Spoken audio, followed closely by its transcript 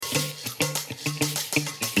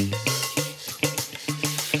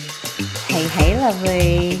Hey,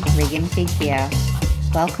 lovely. Regan Fig here.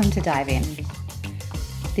 Welcome to Dive In.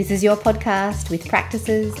 This is your podcast with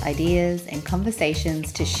practices, ideas, and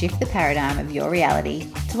conversations to shift the paradigm of your reality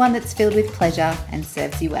to one that's filled with pleasure and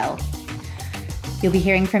serves you well. You'll be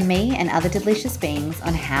hearing from me and other delicious beings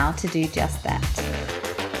on how to do just that.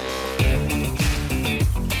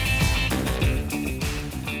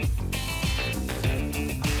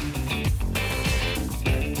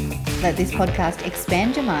 Let this podcast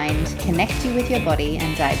expand your mind, connect you with your body,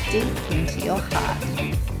 and dive deep into your heart.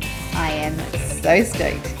 I am so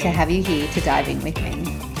stoked to have you here to dive in with me.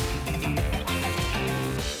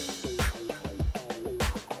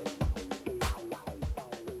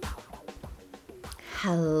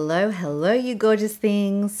 Hello, you gorgeous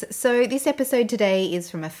things. So this episode today is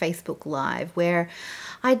from a Facebook Live where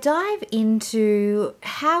I dive into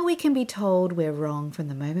how we can be told we're wrong from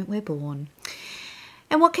the moment we're born.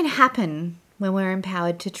 And what can happen when we're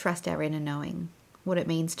empowered to trust our inner knowing, what it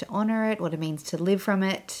means to honor it, what it means to live from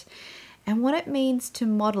it, and what it means to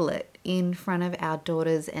model it in front of our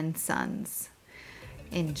daughters and sons.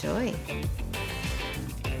 Enjoy.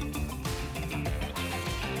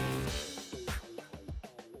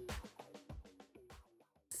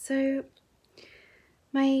 So,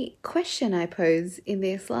 my question I pose in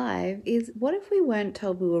this live is, what if we weren't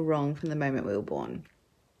told we were wrong from the moment we were born?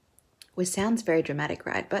 Which sounds very dramatic,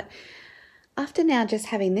 right? But after now just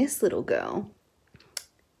having this little girl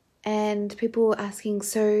and people were asking,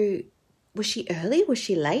 so was she early? Was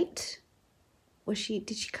she late?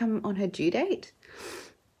 Did she come on her due date?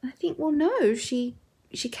 I think, well, no, she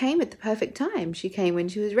came at the perfect time. She came when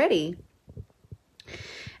she was ready.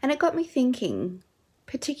 And it got me thinking,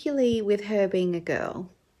 particularly with her being a girl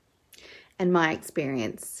and my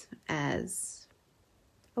experience as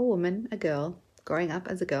a woman, a girl, growing up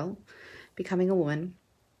as a girl, becoming a woman.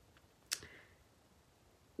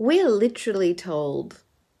 We are literally told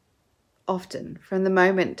often from the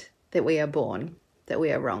moment that we are born that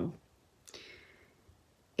we are wrong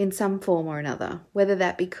in some form or another, whether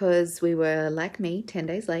that because we were like me 10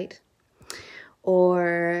 days late,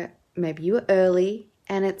 or maybe you were early.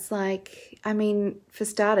 And it's like, for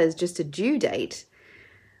starters, just a due date.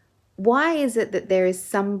 Why is it that there is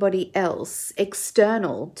somebody else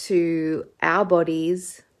external to our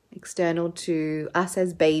bodies, external to us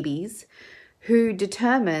as babies, who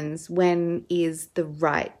determines when is the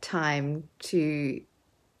right time to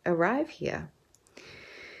arrive here?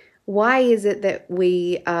 Why is it that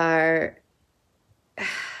we are,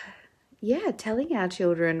 telling our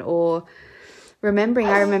children or remembering?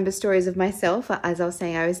 I remember stories of myself, as I was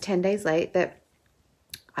saying, I was 10 days late, that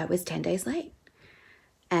I was 10 days late.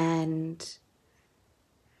 And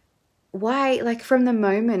why, from the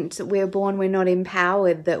moment we're born, we're not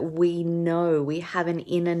empowered that we know, we have an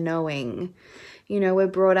inner knowing. We're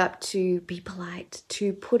brought up to be polite,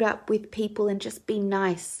 to put up with people and just be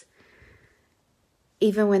nice.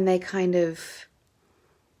 Even when they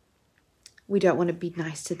we don't want to be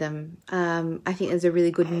nice to them. I think there's a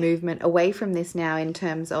really good movement away from this now in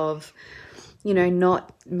terms of,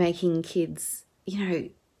 not making kids,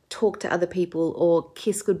 talk to other people or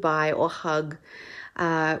kiss goodbye or hug,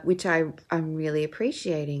 which I'm really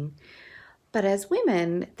appreciating. But as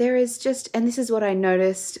women, there is just, and this is what I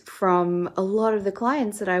noticed from a lot of the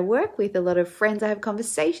clients that I work with, a lot of friends I have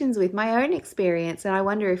conversations with, my own experience, and I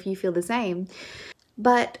wonder if you feel the same.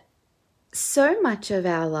 But so much of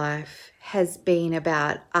our life has been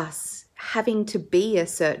about us having to be a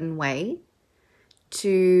certain way,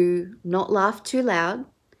 to not laugh too loud,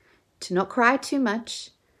 to not cry too much,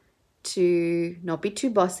 to not be too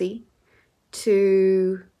bossy,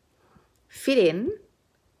 to fit in.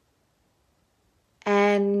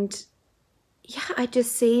 And I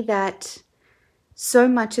just see that so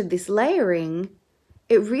much of this layering,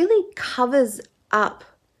 it really covers up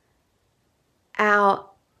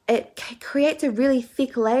it creates a really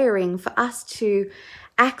thick layering for us to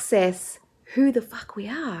access who the fuck we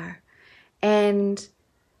are and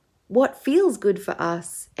what feels good for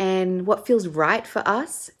us and what feels right for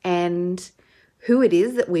us and who it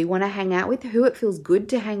is that we want to hang out with, who it feels good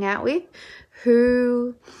to hang out with,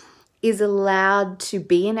 who is allowed to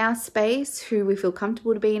be in our space, who we feel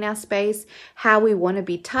comfortable to be in our space, how we want to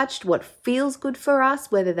be touched, what feels good for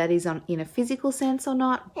us, whether that is in a physical sense or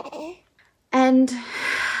not. And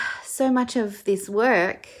so much of this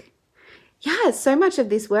work,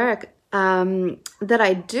 that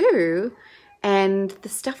I do and the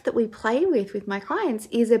stuff that we play with my clients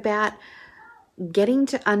is about getting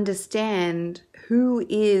to understand who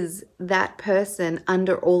is that person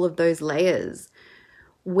under all of those layers.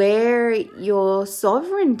 where your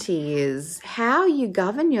sovereignty is, how you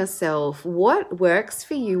govern yourself, what works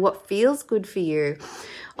for you, what feels good for you.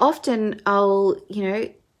 Often I'll,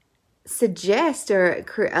 suggest or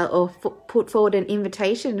put forward an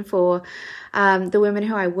invitation for the women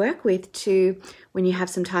who I work with to, when you have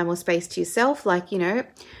some time or space to yourself,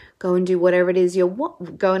 go and do whatever it is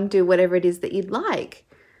go and do whatever it is that you'd like.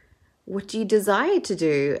 What do you desire to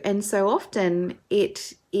do? And so often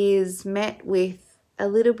it is met with a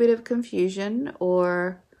little bit of confusion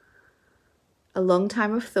or a long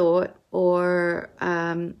time of thought or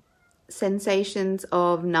sensations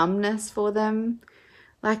of numbness for them,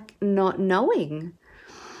 like not knowing.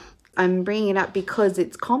 I'm bringing it up because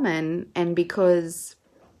it's common and because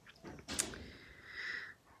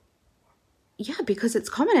it's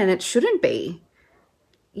common and it shouldn't be.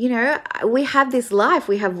 We have this life.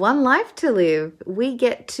 We have one life to live. We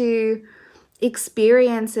get to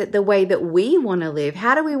experience it the way that we want to live.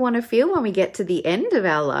 How do we want to feel when we get to the end of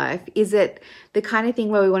our life? Is it the kind of thing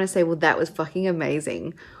where we want to say, well, that was fucking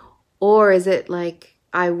amazing? Or is it like,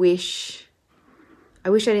 I wish I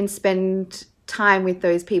didn't spend time with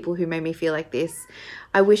those people who made me feel like this.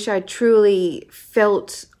 I wish I truly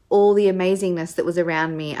felt all the amazingness that was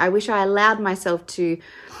around me. I wish I allowed myself to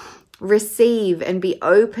receive and be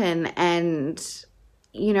open and,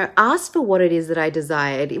 ask for what it is that I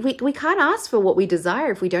desired. We can't ask for what we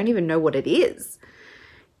desire if we don't even know what it is.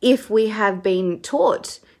 If we have been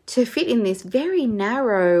taught to fit in this very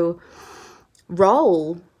narrow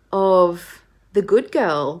role of the good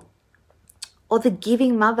girl or the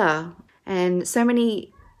giving mother, and so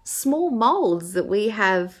many small molds that we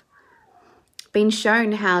have been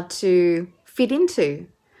shown how to fit into.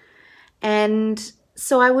 And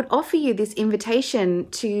so I would offer you this invitation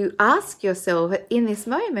to ask yourself in this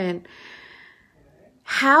moment,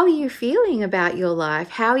 how are you feeling about your life?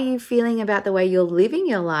 How are you feeling about the way you're living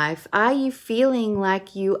your life? Are you feeling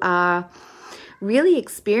like you are really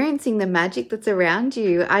experiencing the magic that's around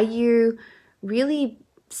you? Are you really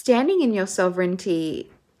standing in your sovereignty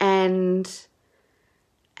and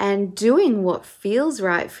doing what feels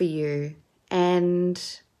right for you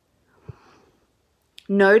and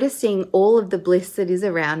noticing all of the bliss that is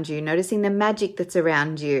around you, noticing the magic that's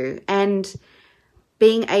around you, and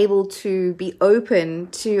being able to be open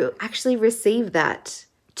to actually receive that,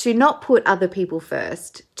 to not put other people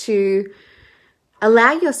first, to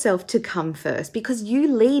allow yourself to come first, because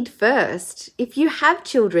you lead first. If you have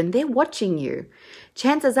children, they're watching you.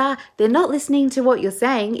 Chances are they're not listening to what you're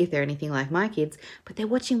saying, if they're anything like my kids, but they're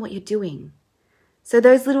watching what you're doing. So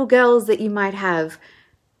those little girls that you might have,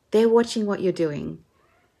 they're watching what you're doing.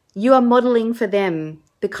 You are modeling for them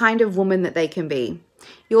the kind of woman that they can be.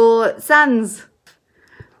 Your sons,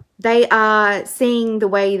 they are seeing the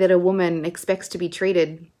way that a woman expects to be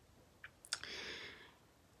treated.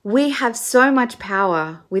 We have so much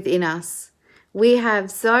power within us. We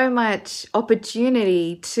have so much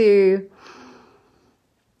opportunity to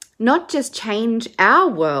not just change our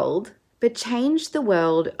world, but change the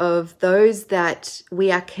world of those that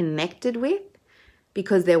we are connected with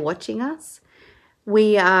because they're watching us.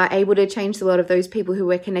 We are able to change the world of those people who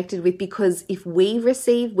we're connected with because if we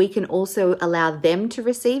receive, we can also allow them to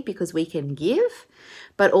receive because we can give,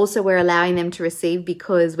 but also we're allowing them to receive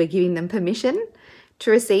because we're giving them permission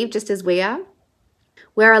to receive just as we are.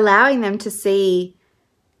 We're allowing them to see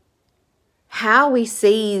how we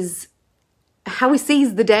seize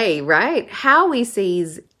the day, right? How we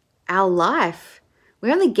seize our life.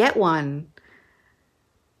 We only get one.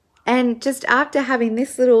 And just after having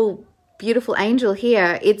this little beautiful angel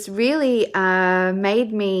here, it's really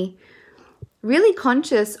made me really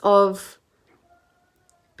conscious of,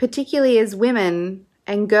 particularly as women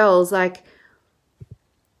and girls, like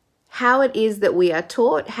how it is that we are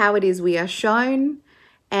taught, how it is we are shown,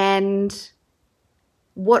 and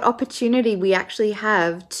what opportunity we actually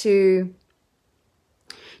have to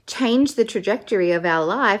change the trajectory of our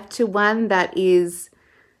life to one that is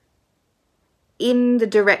in the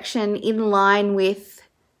direction, in line with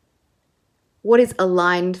what is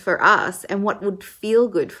aligned for us and what would feel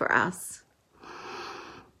good for us.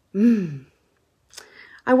 I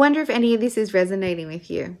wonder if any of this is resonating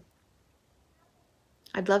with you.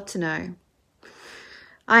 I'd love to know.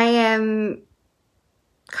 I am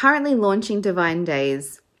currently launching Divine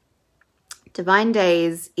Days. Divine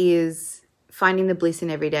Days is finding the bliss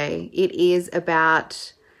in every day. It is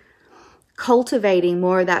about cultivating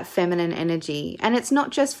more of that feminine energy. And it's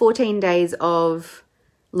not just 14 days of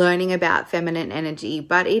learning about feminine energy,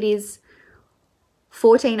 but it is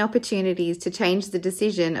 14 opportunities to change the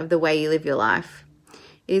decision of the way you live your life.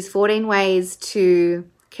 It is 14 ways to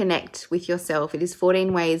connect with yourself. It is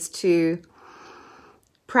 14 ways to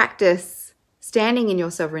practice standing in your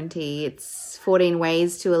sovereignty. It's 14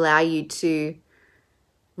 ways to allow you to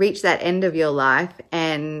reach that end of your life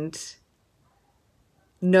and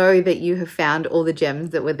know that you have found all the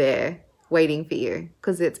gems that were there waiting for you,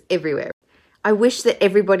 because it's everywhere. I wish that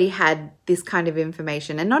everybody had this kind of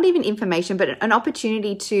information, and not even information, but an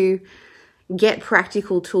opportunity to get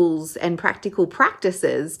practical tools and practical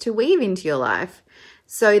practices to weave into your life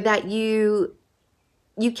so that you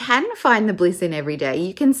can find the bliss in every day.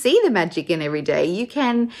 You can see the magic in every day. You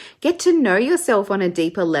can get to know yourself on a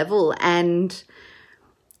deeper level, and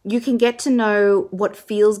you can get to know what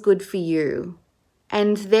feels good for you.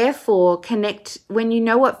 And therefore connect. When you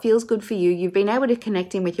know what feels good for you, you've been able to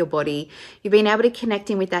connect in with your body. You've been able to connect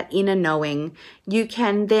in with that inner knowing. You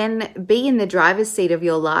can then be in the driver's seat of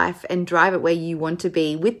your life and drive it where you want to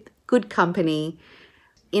be, with good company,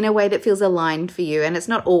 in a way that feels aligned for you. And it's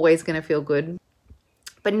not always going to feel good,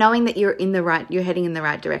 but knowing that you're heading in the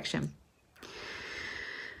right direction.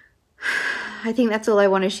 I think that's all I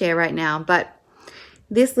want to share right now. But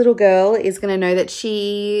this little girl is going to know that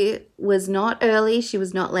she was not early, she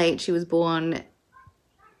was not late, she was born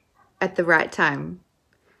at the right time.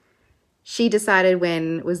 She decided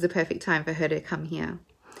when was the perfect time for her to come here.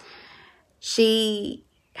 She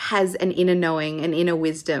has an inner knowing, an inner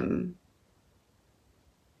wisdom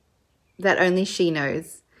that only she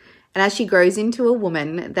knows. And as she grows into a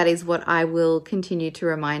woman, that is what I will continue to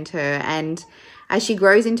remind her. And as she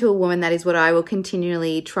grows into a woman, that is what I will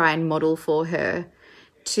continually try and model for her,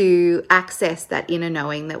 to access that inner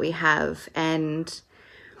knowing that we have and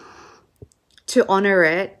to honor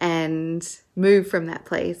it and move from that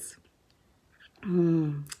place.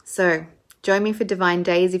 So join me for Divine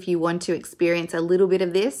Days if you want to experience a little bit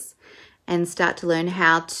of this and start to learn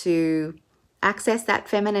how to access that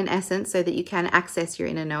feminine essence so that you can access your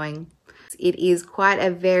inner knowing. It is quite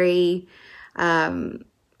a very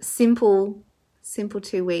simple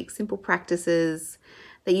 2 weeks, simple practices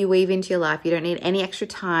that you weave into your life. You don't need any extra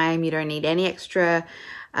time. You don't need any extra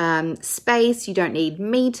space. You don't need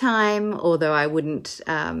me time, although I wouldn't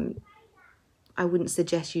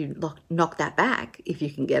suggest you knock that back if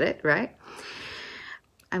you can get it, right?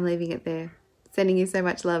 I'm leaving it there. Sending you so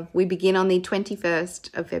much love. We begin on the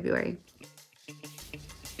 21st of February.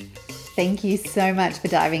 Thank you so much for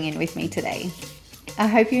diving in with me today. I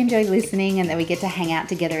hope you enjoyed listening and that we get to hang out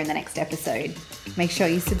together in the next episode. Make sure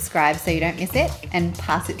you subscribe so you don't miss it, and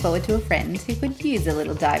pass it forward to a friend who could use a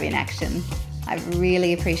little dive in action. I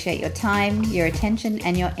really appreciate your time, your attention,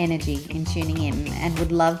 and your energy in tuning in, and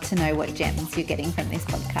would love to know what gems you're getting from this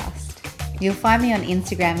podcast. You'll find me on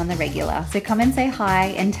Instagram on the regular, so come and say hi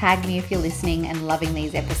and tag me if you're listening and loving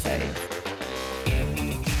these episodes.